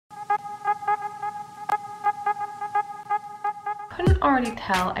couldn't already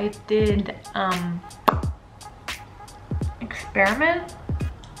tell, I did experiment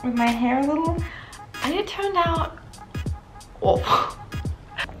with my hair a little, and it turned out awful.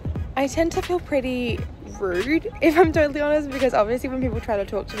 I tend to feel pretty rude, if I'm totally honest, because obviously when people try to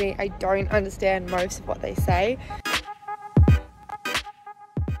talk to me, I don't understand most of what they say.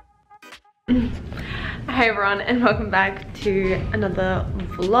 Hi everyone, and welcome back to another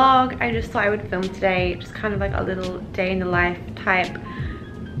vlog. I just thought I would film today, just kind of like a little day in the life type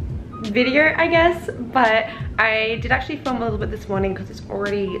video, I guess. But I did actually film a little bit this morning because it's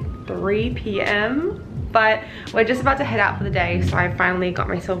already 3 p.m. But we're just about to head out for the day, so I finally got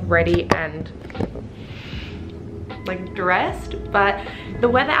myself ready and like dressed. But the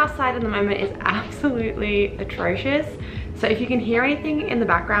weather outside at the moment is absolutely atrocious. So if you can hear anything in the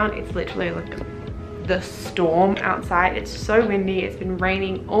background, it's literally like the storm outside. It's so windy. It's been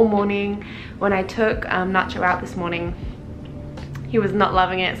raining all morning. When I took Nacho out this morning, he was not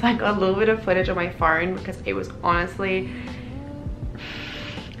loving it, so I got a little bit of footage on my phone because it was honestly,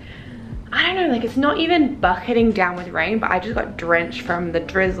 I don't know, like it's not even bucketing down with rain, but I just got drenched from the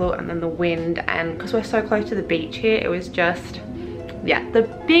drizzle and then the wind. And because we're so close to the beach here, it was just, yeah,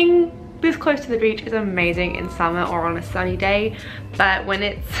 being this close to the beach is amazing in summer or on a sunny day, but when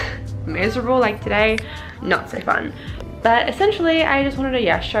it's miserable like today, not so fun. But essentially I just wanted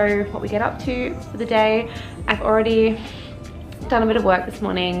to show what we get up to for the day. I've already done a bit of work this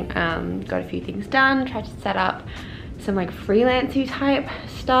morning, got a few things done, tried to set up some like freelancey type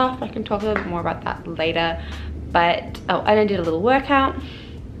stuff. I can talk a little bit more about that later. But oh, and I did a little workout.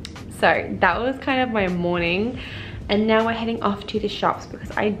 So that was kind of my morning. And now we're heading off to the shops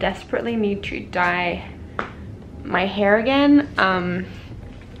because I desperately need to dye my hair again.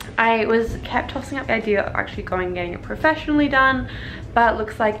 I kept tossing up the idea of actually going and getting it professionally done, but it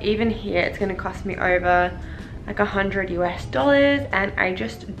looks like even here it's gonna cost me over like $100 US, and I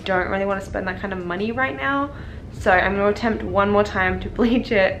just don't really want to spend that kind of money right now. So I'm gonna attempt one more time to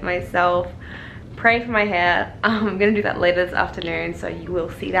bleach it myself. Pray for my hair. I'm gonna do that later this afternoon, so you will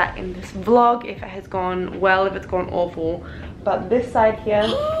see that in this vlog if it has gone well, if it's gone awful. But this side here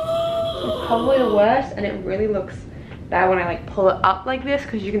is probably the worst, and it really looks bad when I like pull it up like this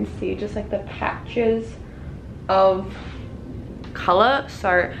because you can see just like the patches of color.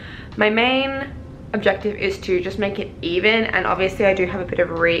 So my main objective is to just make it even, and obviously I do have a bit of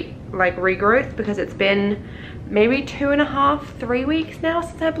regrowth because it's been maybe 2.5, 3 weeks now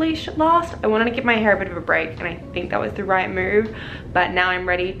since I bleached last. I wanted to give my hair a bit of a break, and I think that was the right move. But now I'm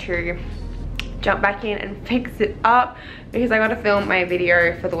ready to jump back in and fix it up because I got to film my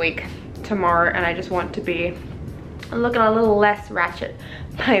video for the week tomorrow, and I just want to be looking a little less ratchet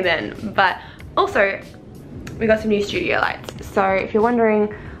by then. But also we got some new studio lights. So if you're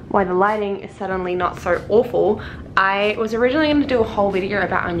wondering why the lighting is suddenly not so awful, I was originally going to do a whole video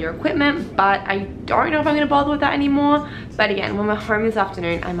about our new equipment, but I don't know if I'm going to bother with that anymore. But again, when we're home this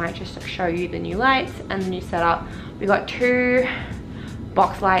afternoon, I might just show you the new lights and the new setup. We got 2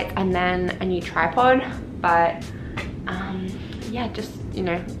 box lights and then a new tripod. But yeah, just, you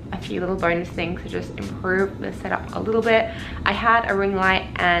know, a few little bonus things to just improve the setup a little bit. I had a ring light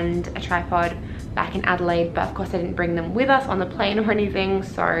and a tripod back in Adelaide, but of course I didn't bring them with us on the plane or anything,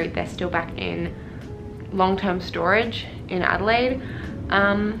 so they're still back in long-term storage in Adelaide.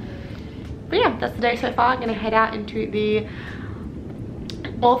 But yeah, that's the day so far. I'm gonna head out into the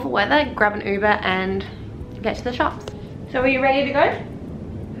awful weather, grab an Uber and get to the shops. So are you ready to go?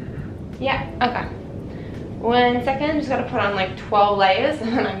 Yeah, okay. 1 second, just gotta put on like 12 layers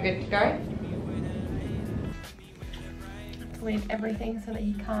and then I'm good to go. Leave everything so that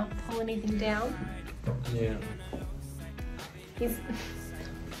he can't pull anything down. Yeah.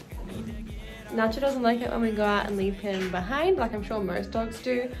 Nacho doesn't like it when we go out and leave him behind, like I'm sure most dogs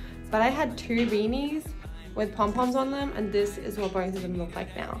do. But I had 2 beanies with pom-poms on them, and this is what both of them look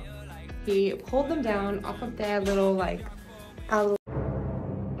like now. He pulled them down off of their little like our little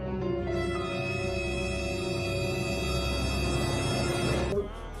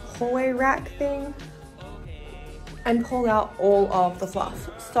hallway rack thing, and pulled out all of the fluff.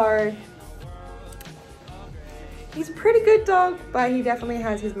 So he's a pretty good dog, but he definitely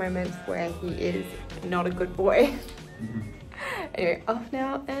has his moments where he is not a good boy. Anyway, off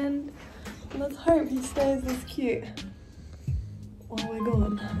now, and let's hope he stays this cute while we're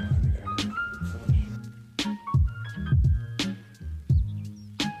gone.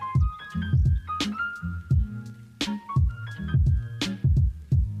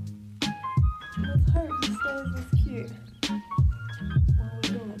 Let's hope he stays this cute while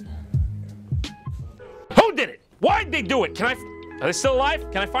we're gone. Who did it? Why'd they do it? Are they still alive?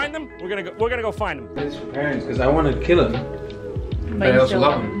 Can I find them? We're gonna go find them. It's your parents, because I want to kill him. But I also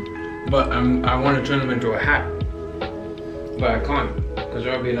love them. But I want to turn them into a hat. But I can't, because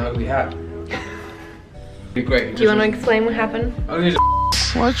there would be an ugly hat. Be great. Do you want to explain what happened?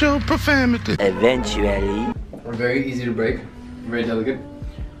 Watch your profanity. Eventually. They're very easy to break, very delicate.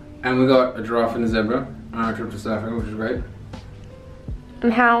 And we got a giraffe and a zebra on our trip to South Africa, which is great.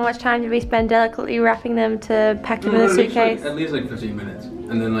 And how much time did we spend delicately wrapping them to pack them in a suitcase? At least like 15 minutes.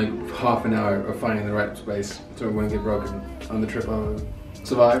 And then like half an hour of finding the right space so it wouldn't get broken on the trip. I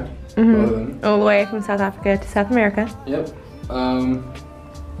survived. All the way from South Africa to South America. Yep.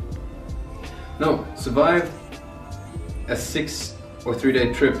 No, survived a 6 or 3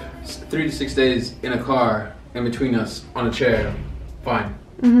 day trip, 3 to 6 days in a car in between us on a chair, fine.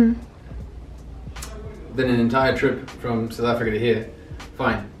 Then an entire trip from South Africa to here,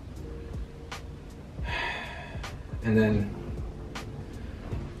 fine. And then,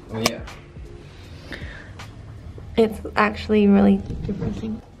 well, yeah. It's actually really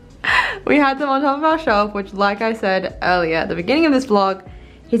depressing. We had them on top of our shelf, which, like I said earlier at the beginning of this vlog,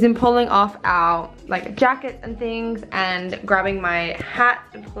 he's been pulling off our like jackets and things and grabbing my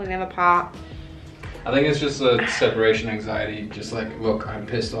hats and pulling them apart. I think it's just a separation anxiety. Just like, look, I'm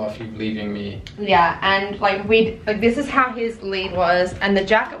pissed off you leaving me. Yeah, and like this is how his lead was, and the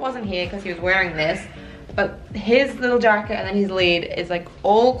jacket wasn't here because he was wearing this, but his little jacket and then his lead is like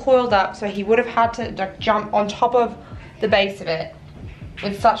all coiled up, so he would have had to like jump on top of the base of it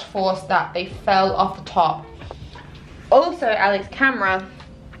with such force that they fell off the top. Also, Alex's camera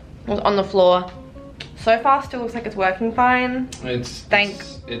was on the floor. So far, still looks like it's working fine. Thank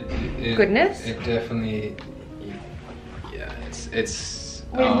goodness. It definitely, yeah, it's.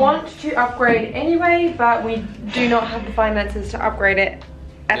 We want to upgrade anyway, but we do not have the finances to upgrade it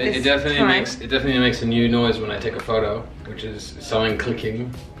at this time. It definitely makes a new noise when I take a photo, which is something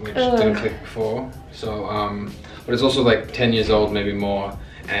clicking, which didn't click before. So, but it's also like 10 years old, maybe more,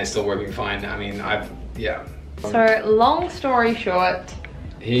 and it's still working fine. I mean, yeah. So, long story short,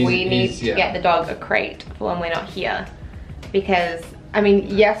 we need to get the dog a crate for when we're not here, because I mean,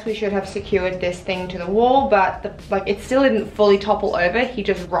 yes, we should have secured this thing to the wall, but like it still didn't fully topple over. He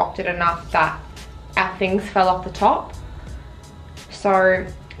just rocked it enough that our things fell off the top. So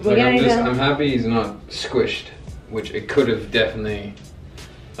we're I'm happy he's not squished, which it could have definitely,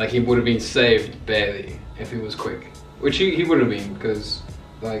 like he would have been saved barely if he was quick, which he would have been, because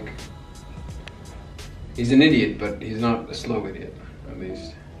like he's an idiot, but he's not a slow idiot. At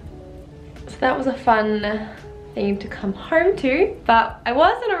least. So that was a fun thing to come home to, but I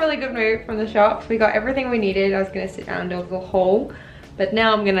was in a really good mood from the shops. We got everything we needed. I was gonna sit down and do a little haul, but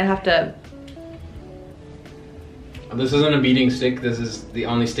now I'm gonna have to. This isn't a beating stick. This is the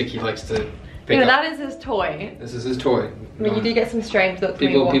only stick he likes to pick up. That is his toy. This is his toy. I mean, you do get some strange looks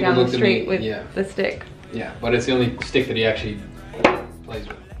when you walk down the street with the stick. Yeah, but it's the only stick that he actually plays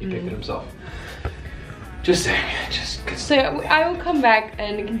with. He picked it himself. Just saying, So I will come back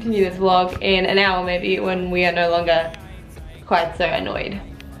and continue this vlog in an hour maybe, when we are no longer quite so annoyed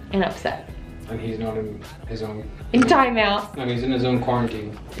and upset. And he's not in his own... In timeout. No, he's in his own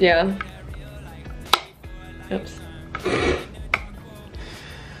quarantine. Yeah. Oops.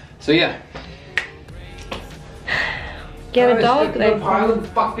 So yeah. Get a dog. A pile of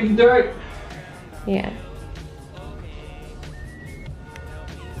fucking dirt. Yeah.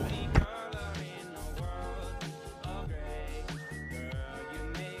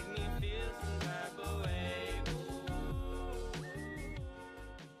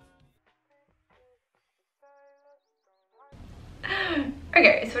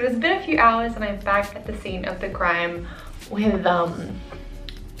 Okay, so it has been a few hours and I'm back at the scene of the crime with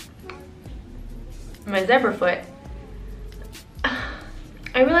my zebra foot.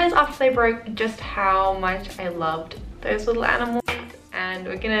 I realized after they broke just how much I loved those little animals, and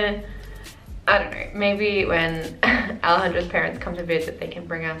we're gonna, I don't know, maybe when Alejandro's parents come to visit they can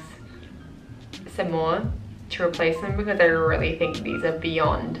bring us some more to replace them, because I really think these are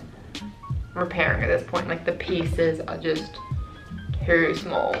beyond repairing at this point. Like the pieces are just too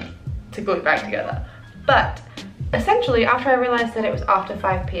small to glue back together. But essentially, after I realized that it was after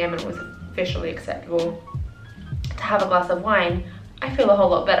 5 p.m. and it was officially acceptable to have a glass of wine, I feel a whole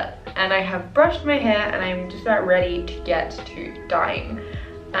lot better. And I have brushed my hair and I'm just about ready to get to dyeing.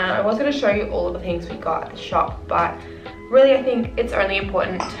 I was going to show you all of the things we got at the shop, but really I think it's only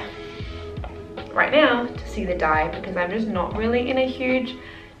important right now to see the dye, because I'm just not really in a huge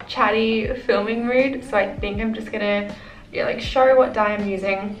chatty filming mood. So I think I'm just gonna like show what dye I'm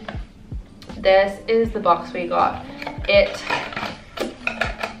using. This is the box we got. It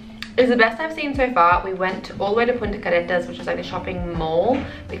It's the best I've seen so far. We went all the way to Punta Carretas, which is like the shopping mall,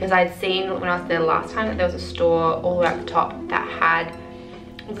 because I'd seen when I was there last time that there was a store all the way at the top that had,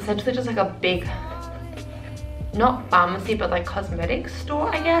 it was essentially just like a big, not pharmacy, but like cosmetics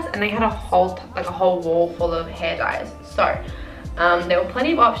store, I guess, and they had a whole wall full of hair dyes. So there were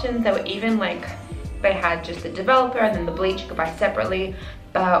plenty of options. There were even like, they had just the developer and then the bleach you could buy separately,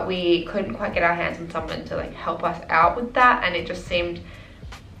 but we couldn't quite get our hands on someone to like help us out with that. And it just seemed,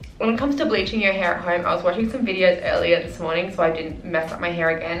 when it comes to bleaching your hair at home, I was watching some videos earlier this morning so I didn't mess up my hair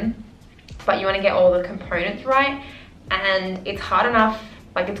again, but you want to get all the components right, and it's hard enough,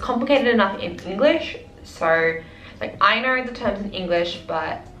 like it's complicated enough in English. So like I know the terms in English,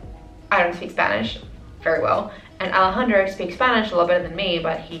 but I don't speak Spanish very well, and Alejandro speaks Spanish a lot better than me,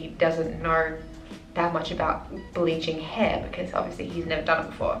 but he doesn't know that much about bleaching hair because obviously he's never done it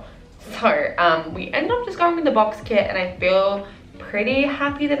before. So we ended up just going with the box kit, and I feel pretty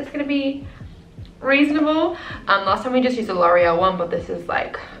happy that it's gonna be reasonable. Last time we just used a L'Oreal one, but this is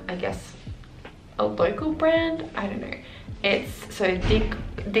like, I guess, a local brand. I don't know. It's so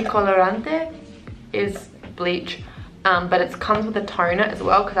𝕍𝕬𝕝 is bleach, but it comes with a toner as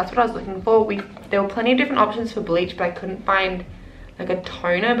well, because that's what I was looking for. There were plenty of different options for bleach, but I couldn't find like a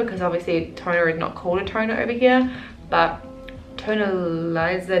toner, because obviously toner is not called a toner over here, but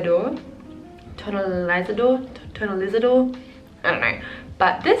tonalizador, I don't know.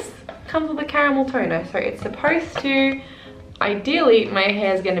 But this comes with a caramel toner, so it's supposed to, ideally my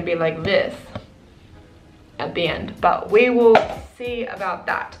hair is going to be like this at the end, but we will see about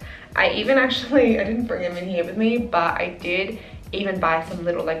that. I didn't bring them in here with me, but I did even buy some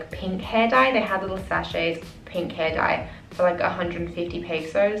little like pink hair dye. They had little sachets of pink hair dye for like 150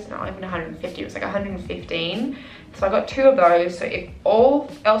 pesos, not even 150, it was like 115. So I got 2 of those, so if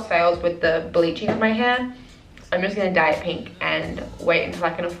all else fails with the bleaching of my hair, I'm just gonna dye it pink and wait until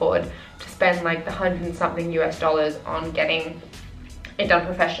I can afford to spend like the $100 and something US on getting it done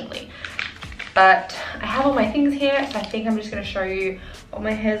professionally. But I have all my things here, so I think I'm just gonna show you what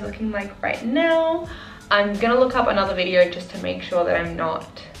my hair's looking like right now. I'm gonna look up another video just to make sure that I'm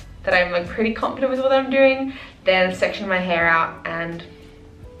like pretty confident with what I'm doing, then section my hair out and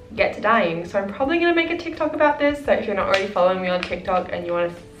get to dyeing. So I'm probably gonna make a TikTok about this, so if you're not already following me on TikTok and you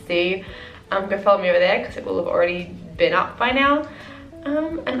wanna see, go follow me over there, because it will have already been up by now.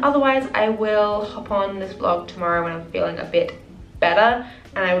 And otherwise I will hop on this vlog tomorrow when I'm feeling a bit better,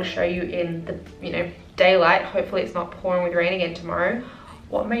 and I will show you in the, you know, daylight, hopefully it's not pouring with rain again tomorrow,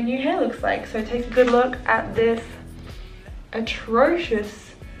 what my new hair looks like. So take a good look at this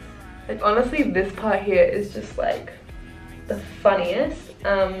atrocious, like honestly this part here is just like the funniest.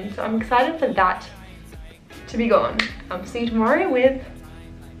 So I'm excited for that to be gone. See you tomorrow with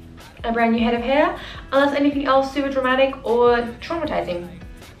a brand new head of hair, unless anything else super dramatic or traumatizing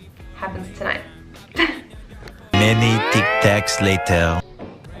happens tonight. Many tic-tacs later.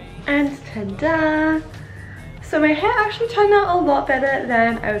 And ta-da! So my hair actually turned out a lot better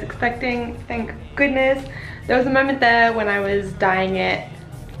than I was expecting, thank goodness. There was a moment there when I was dyeing it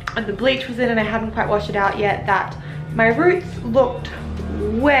and the bleach was in and I hadn't quite washed it out yet that my roots looked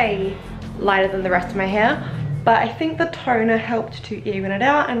way lighter than the rest of my hair, but I think the toner helped to even it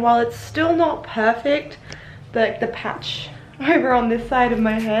out, and while it's still not perfect, the patch over on this side of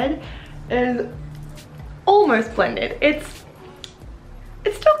my head is almost blended. It's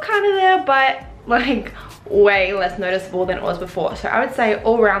still kind of there, but like way less noticeable than it was before. So I would say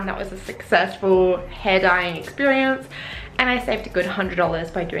all around that was a successful hair dyeing experience, and I saved a good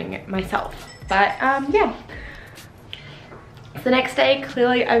 $100 by doing it myself. But yeah. The next day,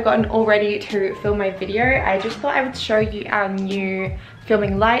 clearly I've gotten all ready to film my video. I just thought I would show you our new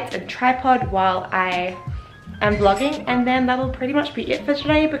filming lights and tripod while I am vlogging, and then that'll pretty much be it for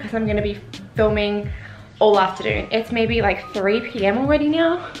today because I'm going to be filming all afternoon. It's maybe like 3 p.m. already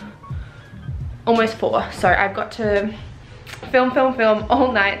now, almost 4. So I've got to film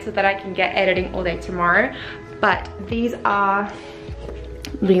all night so that I can get editing all day tomorrow. But these are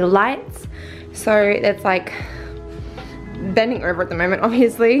the lights. So it's like bending over at the moment,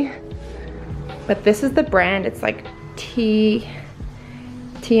 obviously, but this is the brand. It's like 𝕬𝕚𝕚.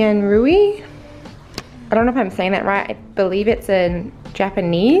 I don't know if I'm saying that right. I believe it's a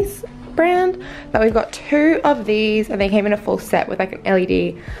Japanese brand, but we've got 2 of these and they came in a full set with like an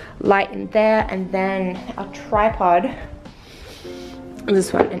LED light in there, and then our tripod,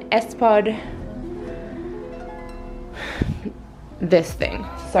 this one, an S-Pod, this thing.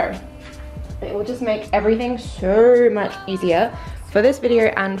 So it will just make everything so much easier for this video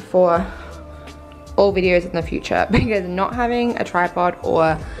and for all videos in the future, because not having a tripod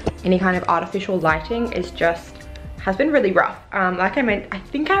or any kind of artificial lighting is just has been really rough. Like I meant, I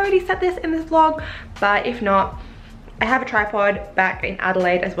think I already said this in this vlog, but if not, I have a tripod back in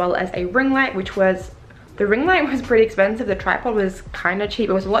Adelaide as well as a ring light, which was, the ring light was pretty expensive. The tripod was kind of cheap.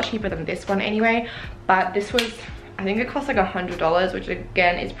 It was a lot cheaper than this one anyway, but this was, I think it cost like $100, which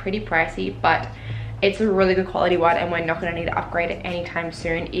again is pretty pricey, but it's a really good quality one, and we're not going to need to upgrade it anytime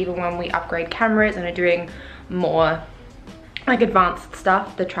soon. Even when we upgrade cameras and are doing more like advanced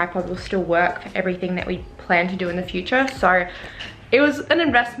stuff, the tripod will still work for everything that we plan to do in the future. So it was an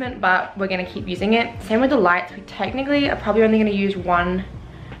investment, but we're going to keep using it. Same with the lights. We technically are probably only going to use one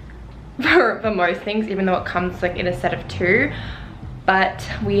for most things, even though it comes like in a set of 2. But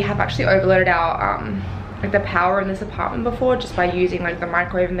we have actually overloaded our like the power in this apartment before, just by using like the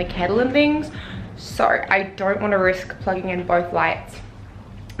microwave and the kettle and things. So I don't want to risk plugging in both lights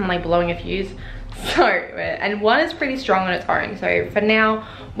and like blowing a fuse. So, and one is pretty strong on its own, so for now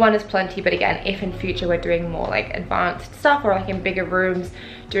one is plenty. But again, if in future we're doing more like advanced stuff, or like in bigger rooms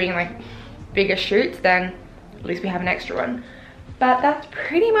doing like bigger shoots, then at least we have an extra one. But that's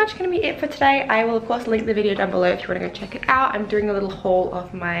pretty much going to be it for today. I will of course link the video down below if you want to go check it out. I'm doing a little haul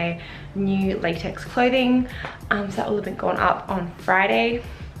of my new latex clothing, so that will have been going up on Friday,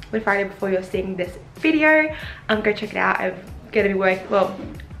 the Friday before you're seeing this video. Go check it out. I'm going to be working, well,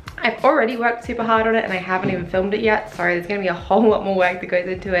 I've already worked super hard on it and I haven't even filmed it yet, so there's going to be a whole lot more work that goes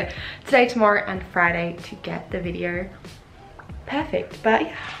into it today, tomorrow and Friday to get the video perfect. But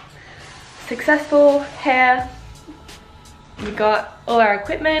yeah, successful hair. We got all our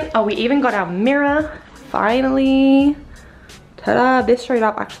equipment. Oh, we even got our mirror finally. Ta-da! This showed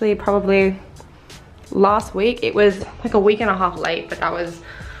up actually probably last week. It was like a week and a half late, but that was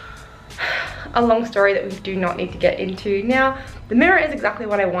a long story that we do not need to get into now. The mirror is exactly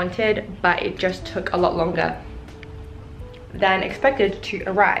what I wanted, but it just took a lot longer than expected to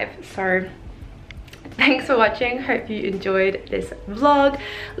arrive. So thanks for watching. Hope you enjoyed this vlog.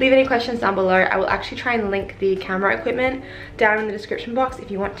 Leave any questions down below. I will actually try and link the camera equipment down in the description box if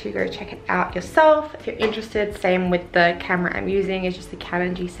you want to go check it out yourself if you're interested. Same with the camera I'm using, it's just the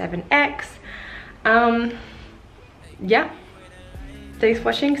Canon G7X. Yeah, thanks for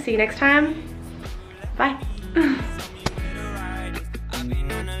watching. See you next time. Bye.